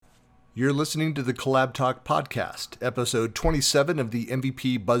You're listening to the Collab Talk podcast, episode 27 of the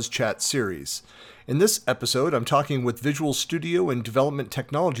MVP BuzzChat series. In this episode, I'm talking with Visual Studio and Development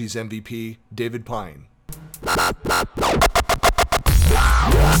Technologies MVP, David Pine.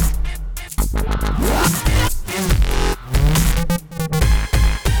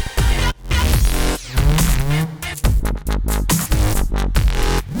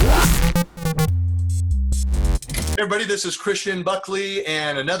 Hey everybody, this is Christian Buckley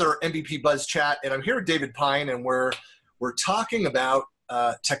and another MVP BuzzChat, and I'm here with David Pine, and we're talking about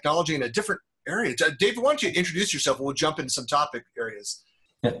technology in a different area. David, why don't you introduce yourself, and we'll jump into some topic areas.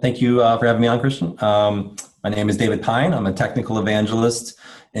 Yeah, thank you for having me on, Christian. My name is David Pine. I'm a technical evangelist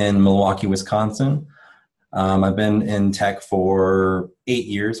in Milwaukee, Wisconsin. I've been in tech for 8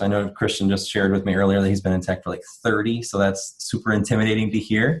 years. I know Christian just shared with me earlier that he's been in tech for like 30, so that's super intimidating to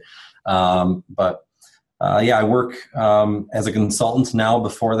hear. I work as a consultant now.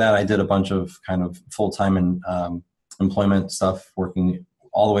 Before that, I did a bunch of kind of full-time and employment stuff, working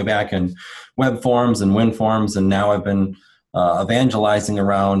all the way back in web forms and win forms, and now I've been evangelizing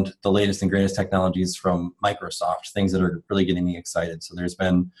around the latest and greatest technologies from Microsoft, things that are really getting me excited. So there's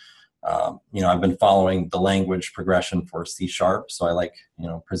been, I've been following the language progression for C#, so I like,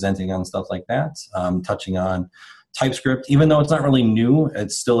 presenting on stuff like that, touching on TypeScript, even though it's not really new,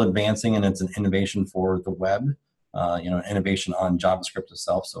 it's still advancing and it's an innovation for the web, innovation on JavaScript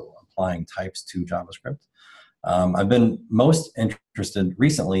itself, so applying types to JavaScript. I've been most interested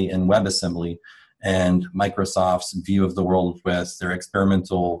recently in WebAssembly and Microsoft's view of the world with their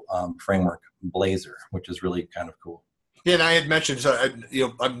experimental framework, Blazor, which is really kind of cool. Yeah, and I had mentioned,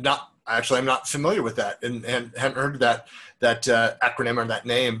 I'm not familiar with that and hadn't heard of that acronym or that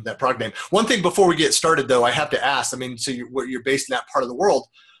name, that product name. One thing before we get started, though, I have to ask. I mean, so you're based in that part of the world.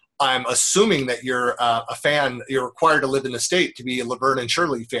 I'm assuming that you're a fan. You're required to live in the state to be a Laverne and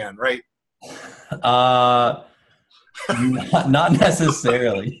Shirley fan, right? Not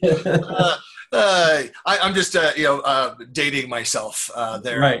necessarily. I'm just dating myself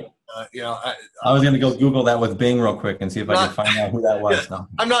there. Right. I was going to go Google that with Bing real quick and see if I can find out who that was. Yeah, no.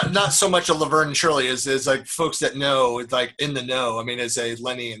 I'm not so much a Laverne and Shirley as like folks that know, it's like in the know. I mean, as a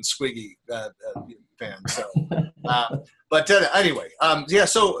Lenny and Squiggy fan. So, anyway,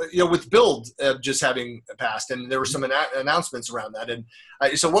 So with Build just having passed, and there were some announcements around that, and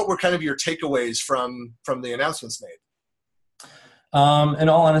so what were kind of your takeaways from the announcements made? In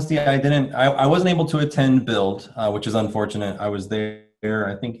all honesty, I wasn't able to attend Build, which is unfortunate. I was there,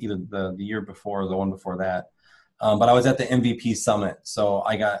 I think either the year before or the one before that. But I was at the MVP Summit, so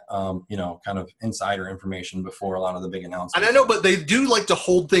I got, kind of insider information before a lot of the big announcements. And I know, but they do like to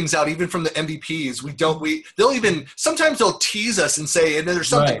hold things out, even from the MVPs. Sometimes they'll tease us and say, and then there's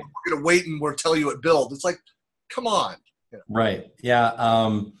something we're going to wait and we'll tell you at Build. It's like, come on. Yeah. Right.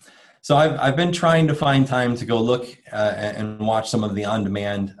 Yeah. So I've been trying to find time to go look and watch some of the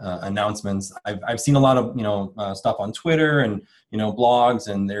on-demand announcements. I've seen a lot of stuff on Twitter and blogs,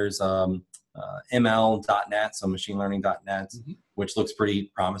 and there's ML.net, so machine-learning.net, mm-hmm. which looks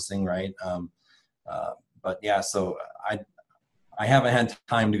pretty promising, right? So I haven't had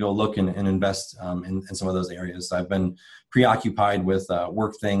time to go look and invest in some of those areas. I've been preoccupied with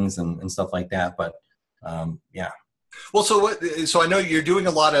work things and stuff like that, but yeah. Well, so I know you're doing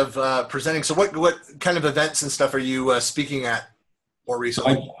a lot of presenting. So what kind of events and stuff are you speaking at more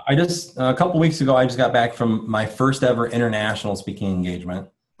recently? So I just, a couple weeks ago, I just got back from my first ever international speaking engagement.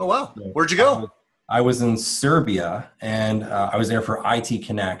 Oh, wow. Where'd you go? I was in Serbia, and I was there for IT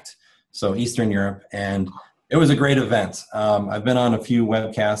Connect, so Eastern Europe, and it was a great event. I've been on a few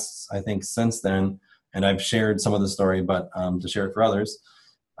webcasts, I think, since then, and I've shared some of the story, but to share it for others,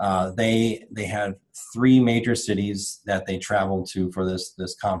 they had 3 major cities that they traveled to for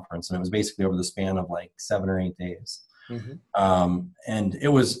this conference, and it was basically over the span of like 7 or 8 days. Mm-hmm. And it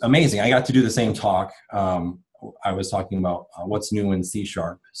was amazing. I got to do the same talk. I was talking about what's new in C#,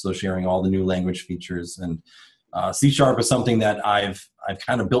 so sharing all the new language features. And C# is something that I've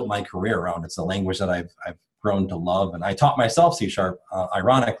kind of built my career around. It's a language that I've grown to love, and I taught myself C#.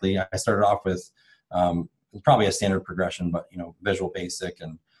 Ironically, I started off with probably a standard progression, but Visual Basic,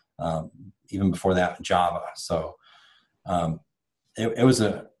 and even before that, Java. So it was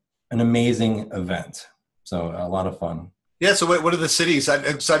an amazing event. So a lot of fun. Yeah, so what are the cities?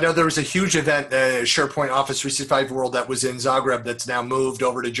 So I know there was a huge event, SharePoint Office 365 World, that was in Zagreb that's now moved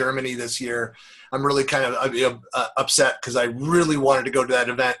over to Germany this year. I'm really kind of upset because I really wanted to go to that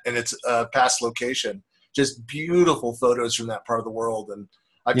event, and it's a past location. Just beautiful photos from that part of the world, and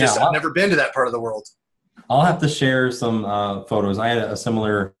I've never been to that part of the world. I'll have to share some photos. I had a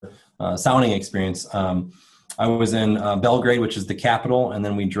similar sounding experience. I was in Belgrade, which is the capital, and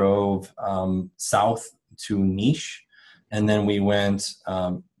then we drove south to Niš, and then we went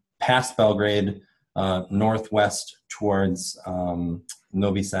past Belgrade, northwest towards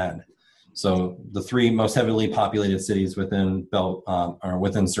Novi Sad. So the three most heavily populated cities within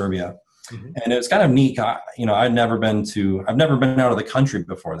within Serbia. Mm-hmm. And it was kind of neat. I've never been out of the country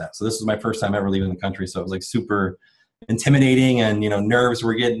before that. So this was my first time ever leaving the country. So it was like super intimidating, and nerves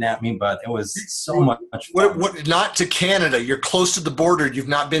were getting at me, but it was so much fun. What not to Canada? You're close to the border. You've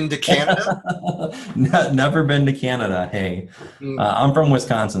not been to Canada? Never been to Canada. Hey, I'm from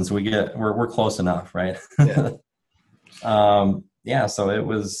Wisconsin, so we're close enough, right? Yeah. So it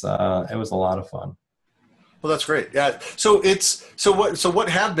was a lot of fun. Well, that's great. Yeah. So what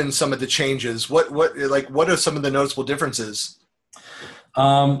have been some of the changes? What are some of the noticeable differences?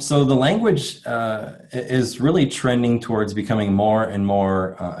 So the language is really trending towards becoming more and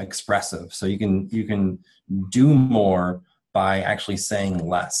more expressive. So you can do more by actually saying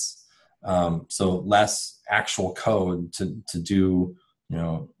less. So less actual code to do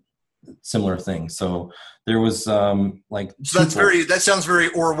similar things. So there was so that sounds very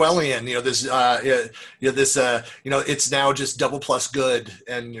Orwellian. It's now just double plus good,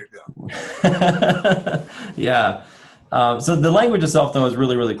 and yeah. So the language itself, though, is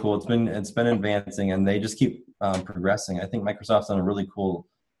really, really cool. It's been advancing, and they just keep progressing. I think Microsoft's done a really cool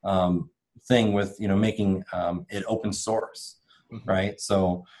thing with making it open source, mm-hmm. right?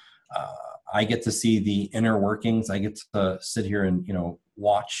 So I get to see the inner workings. I get to sit here and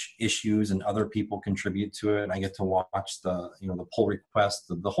watch issues and other people contribute to it. And I get to watch the the pull request,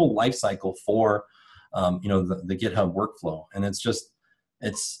 the whole life cycle for the GitHub workflow, and it's just.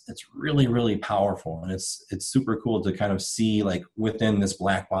 It's really, really powerful, and it's super cool to kind of see like within this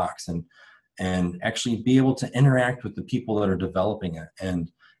black box and actually be able to interact with the people that are developing it,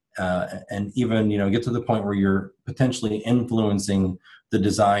 and even get to the point where you're potentially influencing the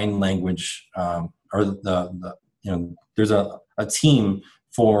design language or the there's a team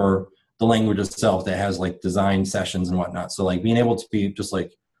for the language itself that has like design sessions and whatnot. So like being able to be just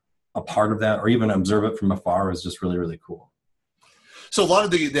like a part of that or even observe it from afar is just really, really cool. So a lot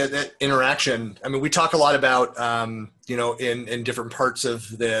of that interaction, I mean, we talk a lot about, in different parts of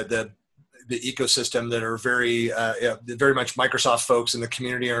the ecosystem that are very much Microsoft folks in the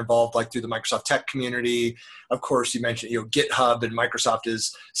community are involved, like through the Microsoft Tech community. Of course, you mentioned, GitHub, and Microsoft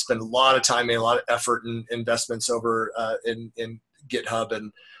has spent a lot of time, made a lot of effort and investments over in GitHub.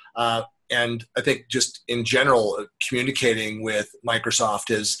 And I think just in general, communicating with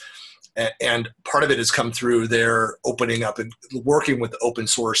Microsoft is, and part of it has come through their opening up and working with open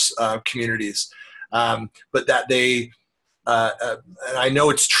source communities. But that they, and I know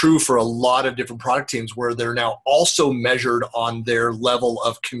it's true for a lot of different product teams where they're now also measured on their level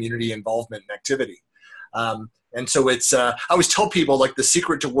of community involvement and activity. And so it's, I always tell people like the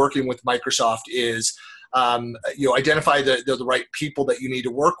secret to working with Microsoft is, identify the right people that you need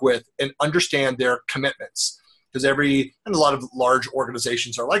to work with and understand their commitments. Because and a lot of large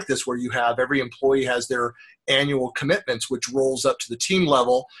organizations are like this, where you have every employee has their annual commitments, which rolls up to the team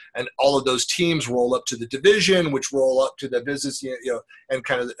level, and all of those teams roll up to the division, which roll up to the business, and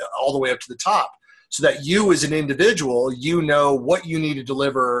kind of all the way up to the top. So that you as an individual, what you need to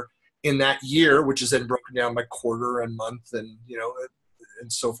deliver in that year, which is then broken down by quarter and month and,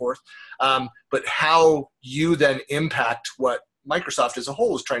 and so forth. But how you then impact what Microsoft as a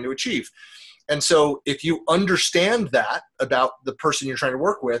whole is trying to achieve. And so if you understand that about the person you're trying to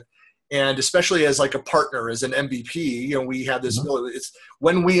work with, and especially as like a partner, as an MVP, we have this ability. It's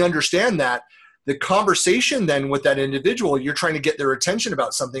when we understand that, the conversation then with that individual, you're trying to get their attention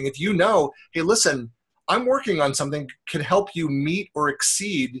about something. If hey, listen, I'm working on something can help you meet or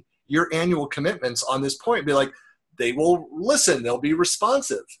exceed your annual commitments on this point. Be like, they will listen. They'll be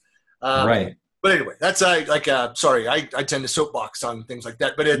responsive. Right. But anyway, that's sorry, I tend to soapbox on things like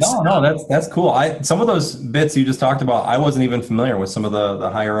that, but it's that's cool. Some of those bits you just talked about, I wasn't even familiar with some of the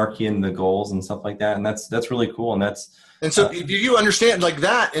hierarchy and the goals and stuff like that. And that's really cool. And so do you understand like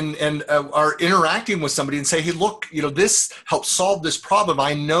that and are interacting with somebody and say, hey, look, this helps solve this problem.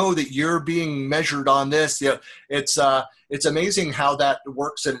 I know that you're being measured on this. It's amazing how that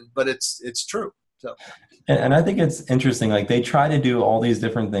works. But it's true. So. And I think it's interesting, like they try to do all these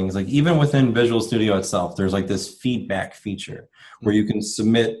different things, like even within Visual Studio itself, there's like this feedback feature where you can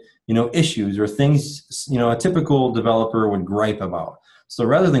submit, issues or things, a typical developer would gripe about. So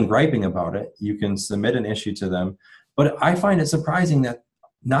rather than griping about it, you can submit an issue to them. But I find it surprising that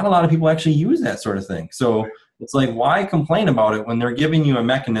not a lot of people actually use that sort of thing. So it's like, why complain about it when they're giving you a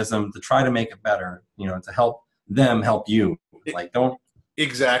mechanism to try to make it better, to help them help you? Like, don't.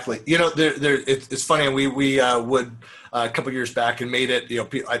 Exactly. It's funny. We would a couple years back and made it.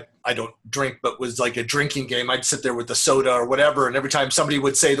 I don't drink, but was like a drinking game. I'd sit there with the soda or whatever, and every time somebody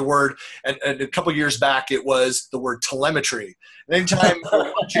would say the word, and a couple years back it was the word telemetry. And anytime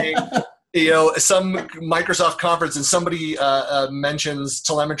we're watching, some Microsoft conference and somebody mentions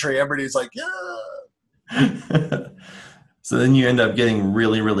telemetry, everybody's like, yeah. So then you end up getting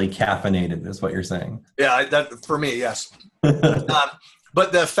really, really caffeinated, is what you're saying. Yeah, that for me, yes.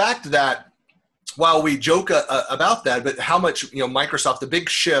 But the fact that while we joke about that, but how much, Microsoft, the big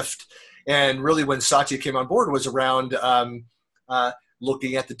shift, and really when Satya came on board was around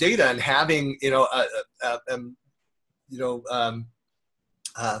looking at the data and having,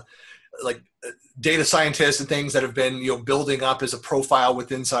 like data scientists and things that have been, building up as a profile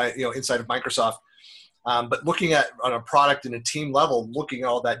inside of Microsoft. But looking at on a product and a team level, looking at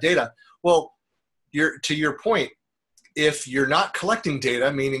all that data, well, to your point, if you're not collecting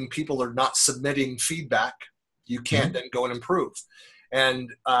data, meaning people are not submitting feedback, you can't then go and improve. And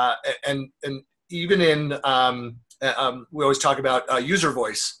even in, we always talk about user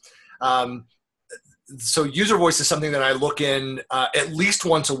voice. So user voice is something that I look in at least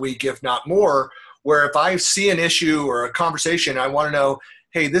once a week, if not more, where if I see an issue or a conversation, I want to know,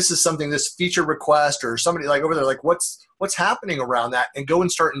 hey, this is something, this feature request, or somebody like over there, like what's happening around that, and go and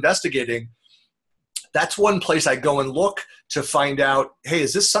start investigating. That's one place I go and look to find out, hey,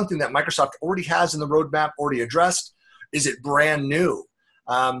 is this something that Microsoft already has in the roadmap, already addressed? Is it brand new?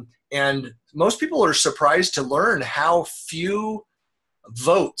 And most people are surprised to learn how few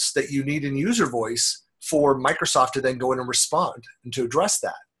votes that you need in user voice for Microsoft to then go in and respond and to address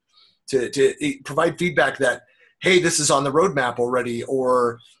that, to provide feedback that, hey, this is on the roadmap already,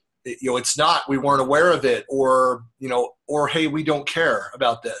 or it's not, we weren't aware of it, or hey, we don't care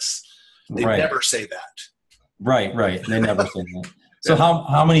about this. They never say that. Right. They never say that. So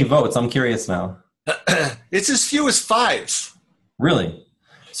how many votes? I'm curious now. It's as few as 5. Really?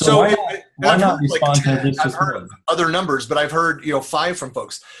 So why not respond to at least I've heard other numbers, but I've heard 5 from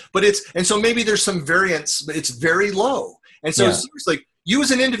folks. But so maybe there's some variance, but it's very low. And so it's like you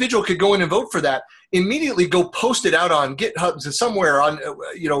as an individual could go in and vote for that. Immediately go post it out on GitHub somewhere on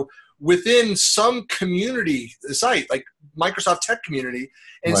within some community site like Microsoft Tech Community,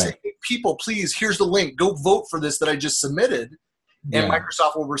 and say, hey, people, please, here's the link. Go vote for this that I just submitted, and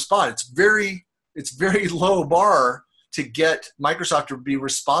Microsoft will respond. It's very low bar to get Microsoft to be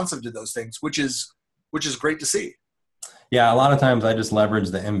responsive to those things, which is great to see. Yeah, a lot of times I just leverage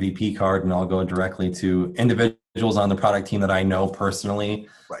the MVP card and I'll go directly to individuals on the product team that I know personally.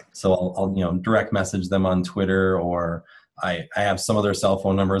 Right. So I'll direct message them on Twitter, or I have some of their cell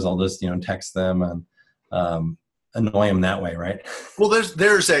phone numbers. I'll just text them and annoy them that way, right? Well,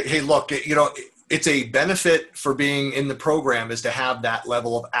 there's a, hey, look, it's a benefit for being in the program is to have that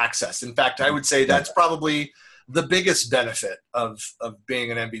level of access. In fact, I would say that's probably the biggest benefit of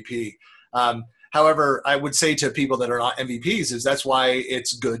being an MVP. However, I would say to people that are not MVPs is that's why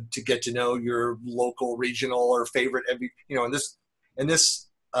it's good to get to know your local, regional, or favorite MVP. In this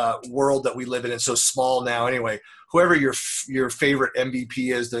world that we live in, it's so small now. Anyway, whoever your favorite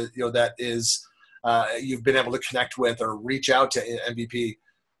MVP is, that is you've been able to connect with or reach out to MVP.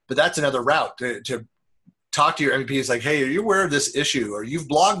 But that's another route to talk to your MVP. Is like, hey, are you aware of this issue? Or you've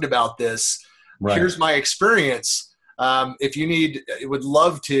blogged about this. Right. Here's my experience. If you need, I would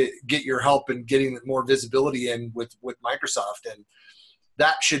love to get your help in getting more visibility in with Microsoft. And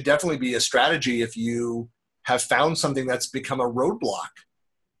that should definitely be a strategy if you have found something that's become a roadblock.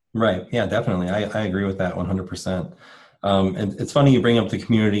 Right. Yeah, definitely. I agree with that 100%. And it's funny you bring up the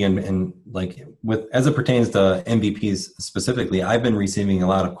community and like as it pertains to MVPs specifically, I've been receiving a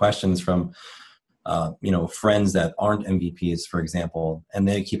lot of questions from friends that aren't MVPs, for example, and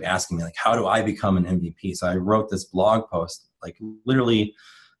they keep asking me like, how do I become an MVP? So I wrote this blog post, like literally,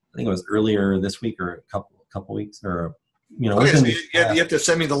 I think it was earlier this week or a couple weeks, or you have to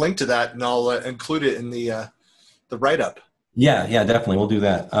send me the link to that, and I'll include it in the write-up. Yeah, definitely, we'll do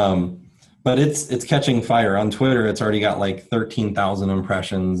that. But it's catching fire on Twitter. It's already got like 13,000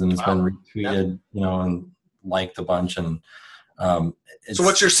 impressions, and it's been retweeted, and liked a bunch, and. So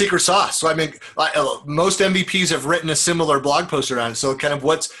what's your secret sauce? So I mean, most MVPs have written a similar blog post around it. So kind of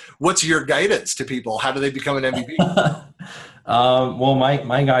what's your guidance to people? How do they become an MVP? Well,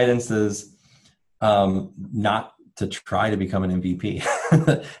 my guidance is not to try to become an MVP.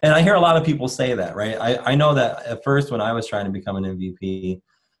 And I hear a lot of people say that, right? I know that at first when I was trying to become an MVP,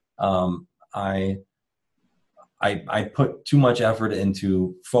 I put too much effort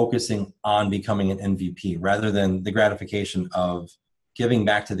into focusing on becoming an MVP rather than the gratification of giving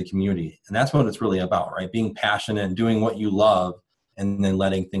back to the community. And that's what it's really about, right? Being passionate and doing what you love and then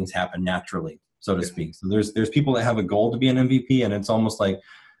letting things happen naturally, so to speak. So there's people that have a goal to be an MVP, and it's almost like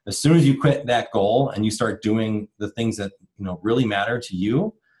as soon as you quit that goal and you start doing the things that, you know, really matter to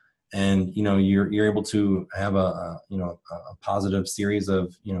you, and, you know, you're able to have a positive series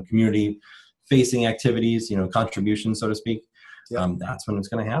of, you know, community facing activities, you know, contributions, so to speak. That's when it's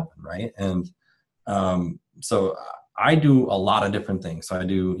going to happen, right? And so I do a lot of different things. So I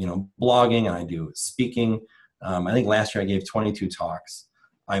do, you know, blogging, and I do speaking. I think last year I gave 22 talks.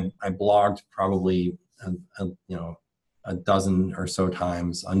 I blogged probably a dozen or so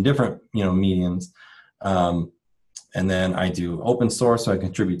times on different, you know, mediums. And then I do open source, so I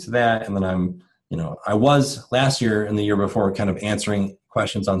contribute to that. And then I was last year and the year before kind of answering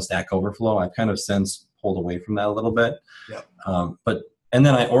questions on Stack Overflow. I've kind of since pulled away from that a little bit. And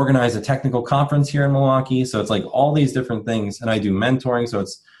then I organize a technical conference here in Milwaukee. So it's like all these different things, and I do mentoring. So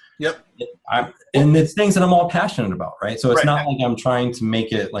it's, and it's things that I'm all passionate about, right? So it's not like I'm trying to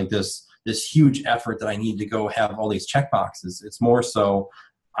make it like this huge effort that I need to go have all these check boxes. It's more so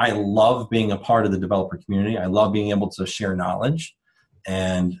I love being a part of the developer community. I love being able to share knowledge.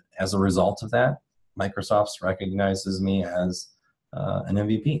 And as a result of that, Microsoft recognizes me as an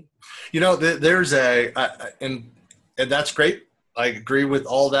MVP. You know, there's and that's great. I agree with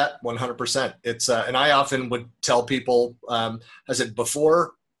all that 100%. It's and I often would tell people, I said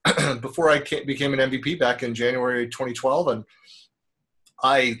before I became an MVP back in January 2012, and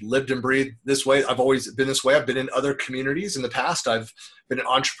I lived and breathed this way. I've always been this way. I've been in other communities in the past. I've been an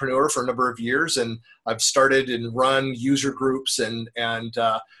entrepreneur for a number of years, and I've started and run user groups and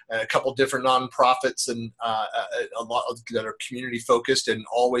a couple different nonprofits, and a lot that are community focused and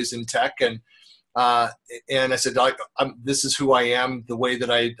always in tech. And I said, this is who I am, the way that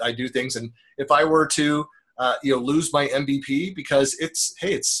I do things. And if I were to lose my MVP, because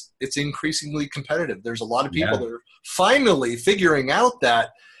it's increasingly competitive. There's a lot of people that are finally figuring out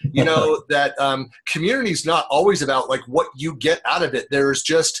that, you know, that community is not always about like what you get out of it. There's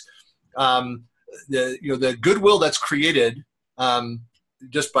just the goodwill that's created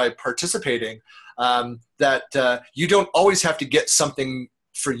just by participating, that you don't always have to get something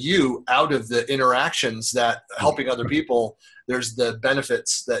for you out of the interactions that helping other people. There's the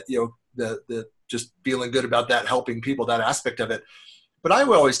benefits that, you know, the just feeling good about that, helping people, that aspect of it. But I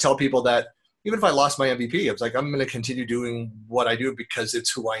would always tell people that even if I lost my MVP, I was like, I'm going to continue doing what I do because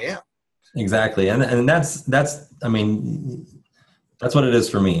it's who I am. Exactly. And that's, I mean, that's what it is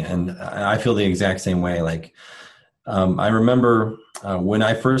for me. And I feel the exact same way. Like, I remember when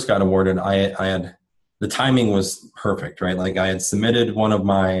I first got awarded, I had, the timing was perfect, right? Like I had submitted one of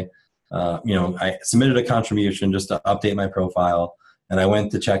my, I submitted a contribution just to update my profile. And I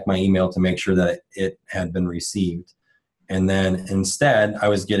went to check my email to make sure that it had been received. And then instead, I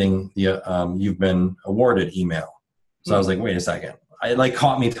was getting the "you've been awarded" email. So I was like, wait a second. It like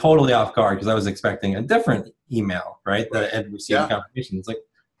caught me totally off guard because I was expecting a different email, right? That I had received confirmation. It's like,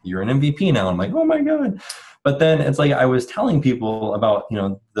 you're an MVP now. I'm like, oh my God. But then it's like I was telling people about, you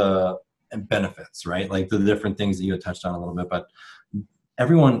know, the benefits, right? Like the different things that you had touched on a little bit. But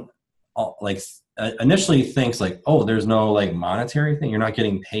everyone like initially thinks like, oh, there's no like monetary thing. You're not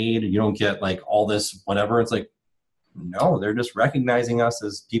getting paid. You don't get like all this whatever. It's like, no, they're just recognizing us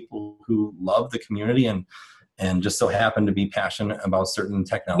as people who love the community and just so happen to be passionate about certain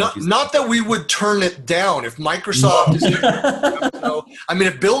technologies. Not that we would turn it down if Microsoft I mean,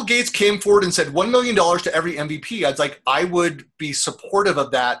 if Bill Gates came forward and said $1 million to every MVP, I would be supportive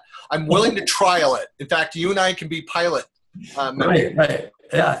of that. I'm willing to trial it. In fact, you and I can be pilot. Right.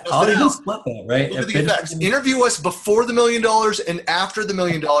 Yeah, I'll even split that, right? Look at the effects. Interview us before the $1 million and after the $1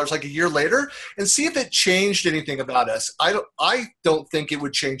 million, like a year later, and see if it changed anything about us. I don't think it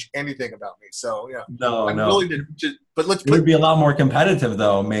would change anything about me. So yeah, I'm willing to. But it would be a lot more competitive,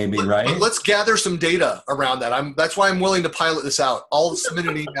 though, maybe, right? But let's gather some data around that. That's why I'm willing to pilot this out. I'll submit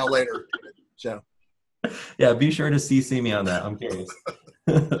an email later. So yeah, be sure to CC me on that. I'm curious.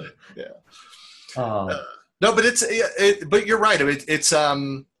 Yeah. No, but but you're right. I mean, it's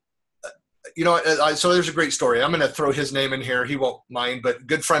so there's a great story. I'm going to throw his name in here. He won't mind, but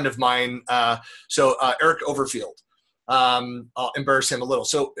good friend of mine. Eric Overfield. I'll embarrass him a little.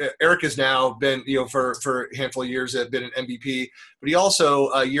 So Eric has now been, for a handful of years, been an MVP, but he also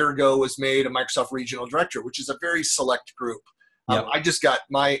a year ago was made a Microsoft Regional Director, which is a very select group. I just got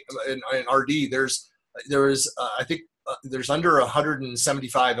my in RD. I think there's under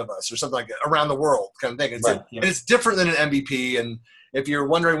 175 of us or something like that around the world kind of thing. And it's different than an MVP. And if you're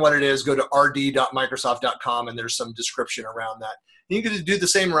wondering what it is, go to rd.microsoft.com and there's some description around that. You can do the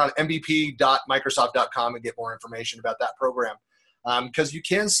same around mvp.microsoft.com and get more information about that program, because you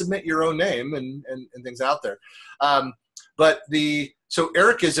can submit your own name and things out there. So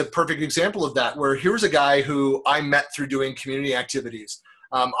Eric is a perfect example of that, where here's a guy who I met through doing community activities.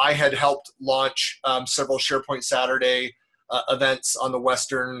 I had helped launch several SharePoint Saturday events on the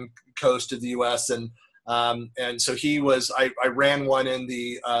western coast of the U.S. And so I ran one in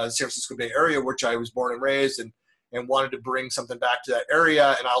the San Francisco Bay Area, which I was born and raised, and wanted to bring something back to that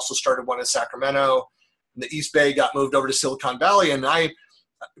area. And I also started one in Sacramento. And the East Bay got moved over to Silicon Valley, and I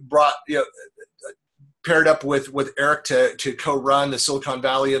brought, paired up with Eric to co-run the Silicon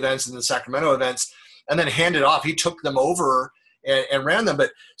Valley events and the Sacramento events, and then handed off. He took them over and ran them.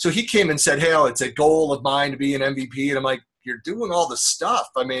 But so he came and said, hey, it's a goal of mine to be an MVP. And I'm like, you're doing all the stuff.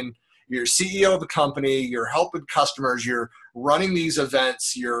 I mean, you're CEO of a company, you're helping customers, you're running these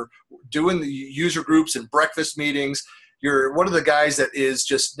events, you're doing the user groups and breakfast meetings. You're one of the guys that is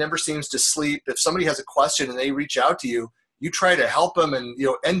just never seems to sleep. If somebody has a question and they reach out to you, you try to help them, and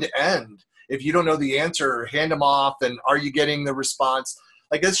end to end. If you don't know the answer, hand them off. And are you getting the response?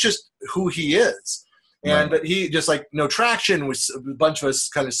 Like, that's just who he is. And But he just no traction. Was a bunch of us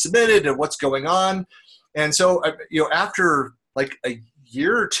kind of submitted and what's going on. And so after like a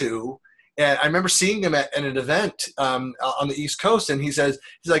year or two, and I remember seeing him at an event on the East Coast, and he's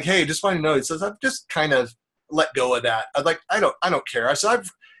like, hey, just want to know. He says, I've just kind of let go of that. I don't care. I said, I've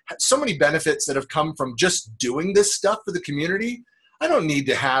had so many benefits that have come from just doing this stuff for the community. I don't need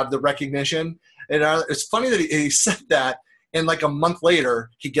to have the recognition. And it's funny that he said that, and like a month later,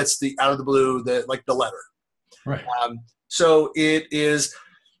 he gets out of the blue, the letter. Right. So it is,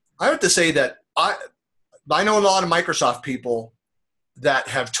 I have to say that I know a lot of Microsoft people that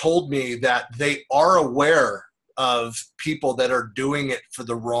have told me that they are aware of people that are doing it for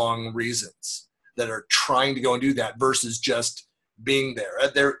the wrong reasons, that are trying to go and do that versus just being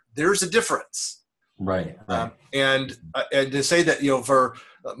there. There's a difference. Right. And to say that, for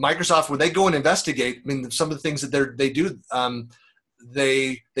Microsoft, when they go and investigate, I mean, some of the things that they do,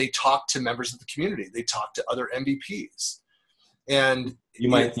 they talk to members of the community. They talk to other MVPs. And you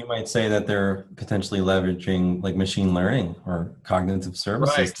might say that they're potentially leveraging like machine learning or cognitive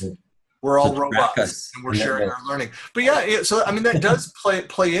services. Right. We're all robots and we're sharing our learning. But yeah, so I mean that does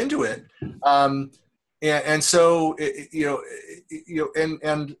play into it. And so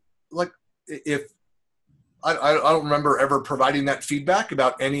and like if I don't remember ever providing that feedback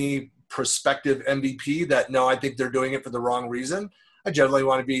about any prospective MVP that no, I think they're doing it for the wrong reason. I generally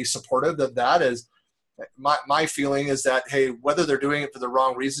want to be supportive of that. As my feeling is that, hey, whether they're doing it for the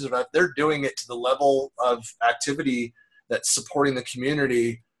wrong reasons or not, they're doing it to the level of activity that's supporting the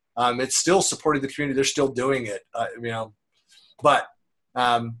community. It's still supporting the community. They're still doing it, but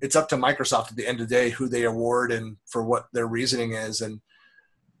it's up to Microsoft at the end of the day who they award and for what their reasoning is.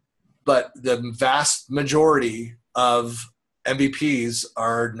 But the vast majority of MVPs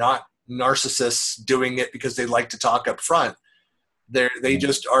are not narcissists doing it because they like to talk up front. They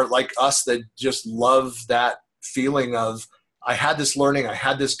just are like us, that just love that feeling of, I had this learning, I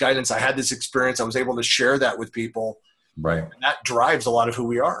had this guidance, I had this experience, I was able to share that with people. Right. And that drives a lot of who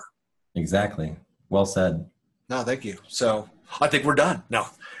we are. Exactly. Well said. No, thank you. So I think we're done. No.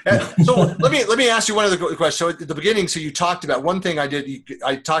 So let me ask you one other question. So at the beginning, so you talked about one thing I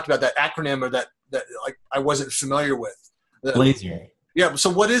talked about that acronym or that like I wasn't familiar with. Blazor. Yeah. So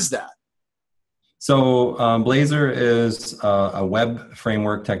what is that? So Blazor is a web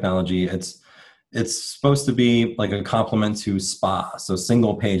framework technology. It's supposed to be like a complement to SPA, so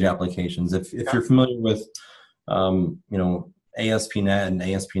single page applications. If you're familiar with ASP.NET and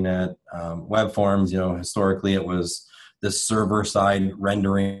ASP.NET web forms, historically it was this server side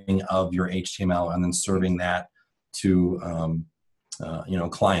rendering of your HTML and then serving that to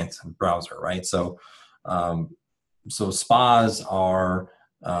client browser, right? So SPAs are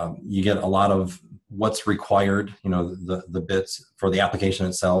you get a lot of what's required, the bits for the application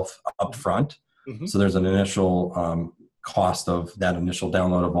itself up front. Mm-hmm. So there's an initial cost of that initial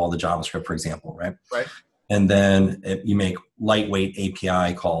download of all the JavaScript, for example, right? Right. And then you make lightweight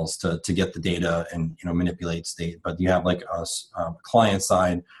API calls to get the data and manipulate state. But you have like a client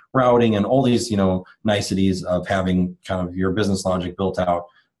side routing and all these niceties of having kind of your business logic built out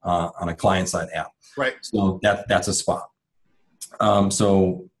on a client side app. Right. So that's a SPA.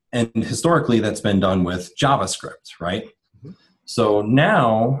 And historically that's been done with JavaScript, right? Mm-hmm. So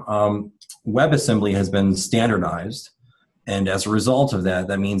now WebAssembly has been standardized, and as a result of that,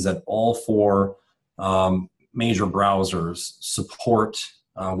 that means that all four major browsers support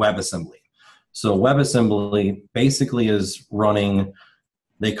WebAssembly. So WebAssembly basically is running,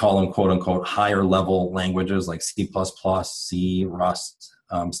 they call them quote unquote higher level languages like C++, C, Rust,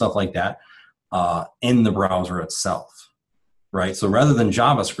 stuff like that, in the browser itself, right? So rather than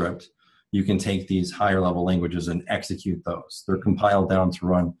JavaScript, you can take these higher level languages and execute those. They're compiled down to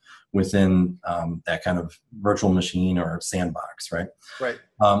run within that kind of virtual machine or sandbox, right? Right.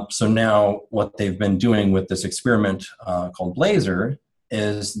 So now what they've been doing with this experiment called Blazor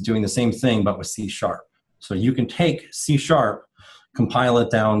is doing the same thing, but with C#. So you can take C#, compile it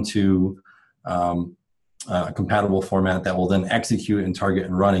down to a compatible format that will then execute and target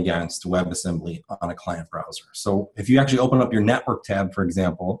and run against WebAssembly on a client browser. So if you actually open up your network tab, for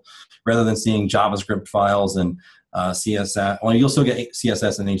example, rather than seeing JavaScript files and CSS, well, you'll still get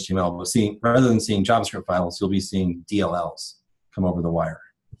CSS and HTML, but rather than seeing JavaScript files, you'll be seeing DLLs come over the wire.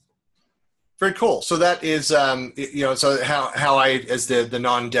 Very cool. So that is, so how I, as the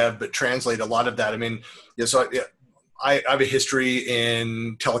non-dev, but translate a lot of that. I mean, so I have a history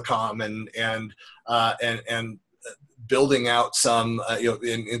in telecom and building out some,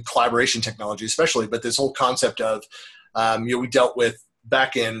 in collaboration technology, especially, but this whole concept of, we dealt with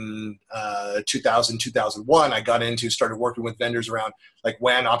back in 2000, 2001, I started working with vendors around like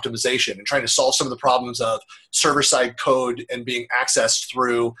WAN optimization and trying to solve some of the problems of server-side code and being accessed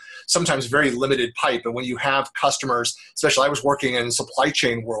through sometimes very limited pipe. And when you have customers, especially I was working in supply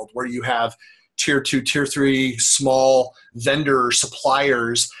chain world where you have tier 2, tier 3 small vendor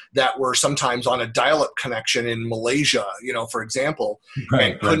suppliers that were sometimes on a dial-up connection in Malaysia, for example,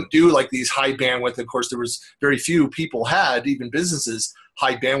 and couldn't do like these high bandwidth. Of course, there was very few people had, even businesses,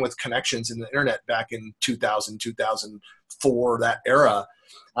 high bandwidth connections in the internet back in 2000, 2004, that era.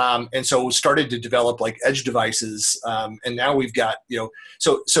 And so started to develop like edge devices. And now we've got,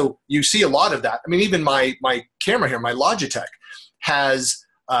 so you see a lot of that. I mean, even my camera here, my Logitech has,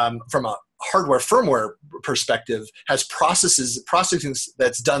 from a hardware firmware perspective, has processing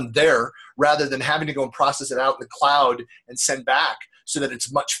that's done there rather than having to go and process it out in the cloud and send back, so that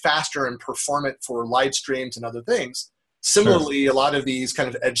it's much faster and performant for live streams and other things. Similarly, a lot of these kind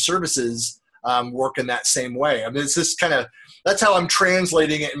of edge services work in that same way. I mean, it's just that's how I'm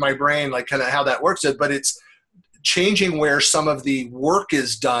translating it in my brain, like kind of how that works. But it's changing where some of the work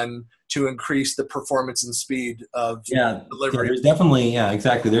is done to increase the performance and speed of delivery. There's definitely,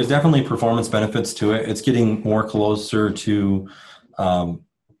 exactly. There's definitely performance benefits to it. It's getting more closer to,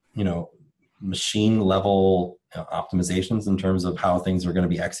 machine level optimizations in terms of how things are going to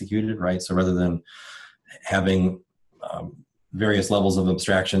be executed, right? So rather than having various levels of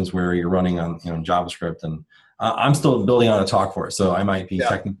abstractions where you're running on JavaScript, and I'm still building on a talk for it, so I might be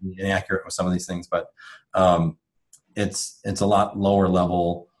technically inaccurate with some of these things, but it's a lot lower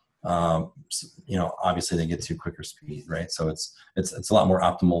level. Obviously they get to quicker speed, right? So it's a lot more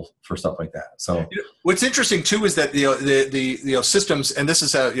optimal for stuff like that. So what's interesting too is that the systems, and this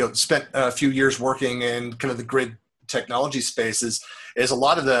is spent a few years working in kind of the grid technology space, is a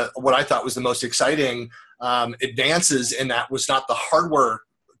lot of what I thought was the most exciting advances in that was not the hardware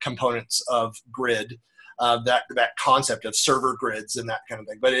components of grid, that concept of server grids and that kind of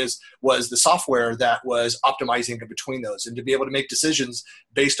thing, but was the software that was optimizing in between those, and to be able to make decisions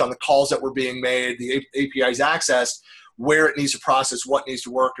based on the calls that were being made, the APIs accessed, where it needs to process, what needs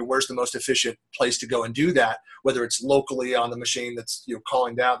to work, and where's the most efficient place to go and do that, whether it's locally on the machine that's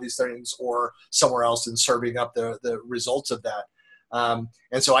calling down these things, or somewhere else and serving up the results of that.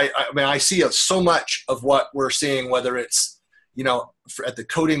 And so I see so much of what we're seeing, whether it's at the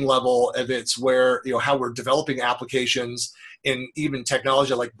coding level, if it's where, how we're developing applications in even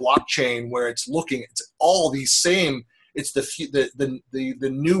technology like blockchain, where it's all these same, it's the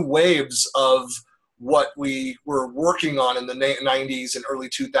new waves of what we were working on in the 90s and early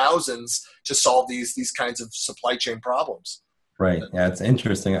 2000s to solve these kinds of supply chain problems. Right. Yeah, it's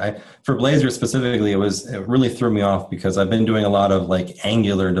interesting. For Blazor specifically, it really threw me off because I've been doing a lot of like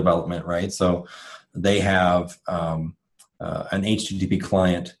Angular development, right? So they have an HTTP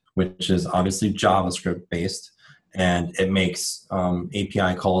client, which is obviously JavaScript based, and it makes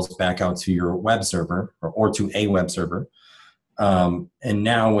API calls back out to your web server or to a web server. And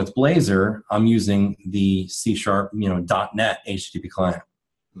now with Blazor, I'm using the C#, .NET HTTP client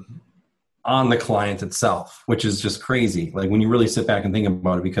on the client itself, which is just crazy. Like when you really sit back and think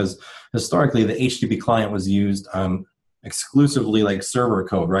about it, because historically the HTTP client was used exclusively like server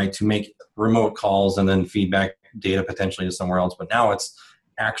code, right, to make remote calls and then feedback data potentially to somewhere else. But now it's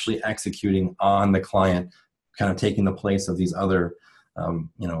actually executing on the client, kind of taking the place of these other,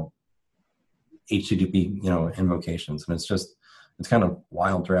 HTTP, invocations. And it's kind of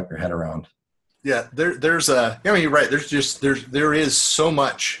wild to wrap your head around. Yeah, you're right. There is so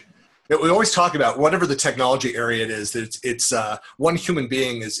much. We always talk about whatever the technology area it is. It's one human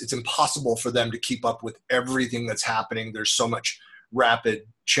being it's impossible for them to keep up with everything that's happening. There's so much rapid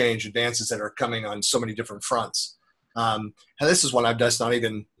change, advances that are coming on so many different fronts. And this is one I've just not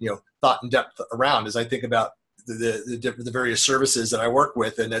even thought in depth around as I think about the various services that I work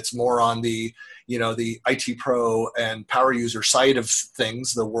with, and it's more on the the IT pro and power user side of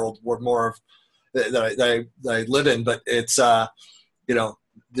things, the world more of that I live in. But it's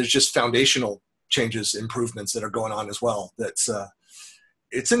there's just foundational changes, improvements that are going on as well. That's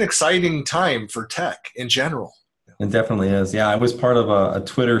it's an exciting time for tech in general. It definitely is. Yeah, I was part of a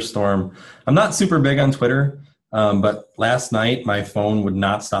Twitter storm. I'm not super big on Twitter, but last night my phone would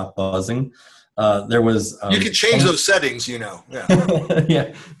not stop buzzing. There was you can change those settings, Yeah.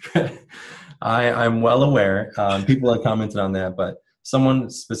 Yeah, I'm well aware. People have commented on that, but someone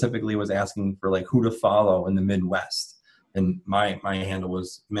specifically was asking for like who to follow in the Midwest, and my handle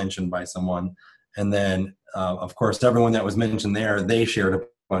was mentioned by someone, and then of course everyone that was mentioned there, they shared a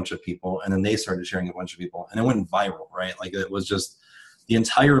bunch of people, and then they started sharing a bunch of people, and it went viral, right? Like it was just the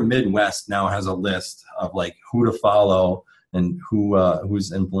entire Midwest now has a list of like who to follow and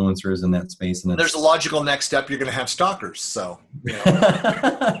who's influencers in that space. And there's a logical next step. You're going to have stalkers. So,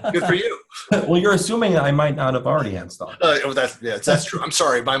 good for you. Well, you're assuming I might not have already had stalkers. That's true. I'm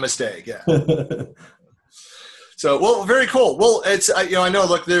sorry. My mistake. Yeah. So, well, very cool. Well, it's, I know,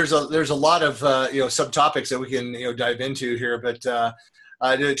 look, there's a lot of, subtopics that we can, dive into here, but, to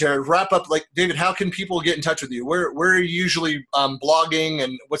wrap up, like, David, how can people get in touch with you? Where are you usually blogging,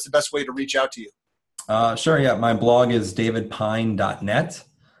 and what's the best way to reach out to you? Sure. Yeah. My blog is davidpine.net.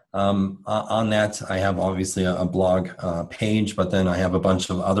 On that, I have obviously a blog page, but then I have a bunch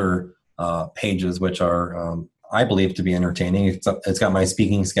of other pages, which are, I believe, to be entertaining. It's got my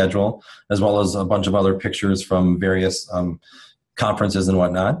speaking schedule, as well as a bunch of other pictures from various conferences and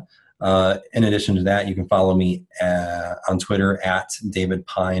whatnot. In addition to that, you can follow me on Twitter at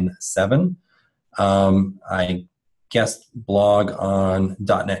davidpine7. I guest blog on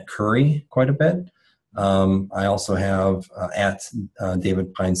 .NET Curry quite a bit. I also have at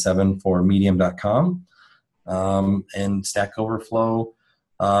David Pine 7 for medium.com, and Stack Overflow,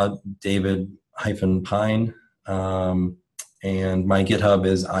 David-Pine, and my GitHub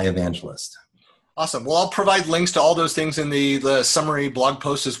is iEvangelist. Awesome. Well, I'll provide links to all those things in the summary blog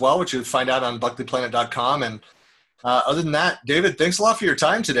post as well, which you'll find out on buckleyplanet.com. And other than that, David, thanks a lot for your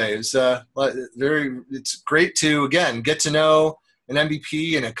time today. It's great to, again, get to know an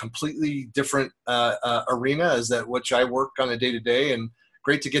MVP in a completely different arena as that which I work on a day-to-day, and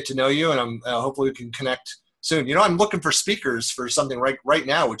great to get to know you. And I'm hopefully we can connect soon. I'm looking for speakers for something right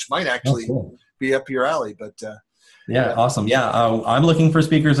now, which might actually be up your alley. But yeah, awesome. Yeah, I'm looking for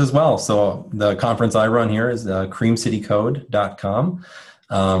speakers as well. So the conference I run here is creamcitycode.com.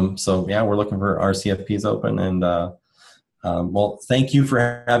 So yeah, we're looking for our CFPs open, and well, thank you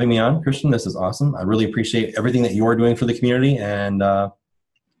for having me on, Christian. This is awesome. I really appreciate everything that you're doing for the community, and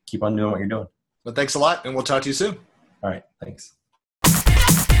keep on doing what you're doing. Well, thanks a lot, and we'll talk to you soon. All right, thanks.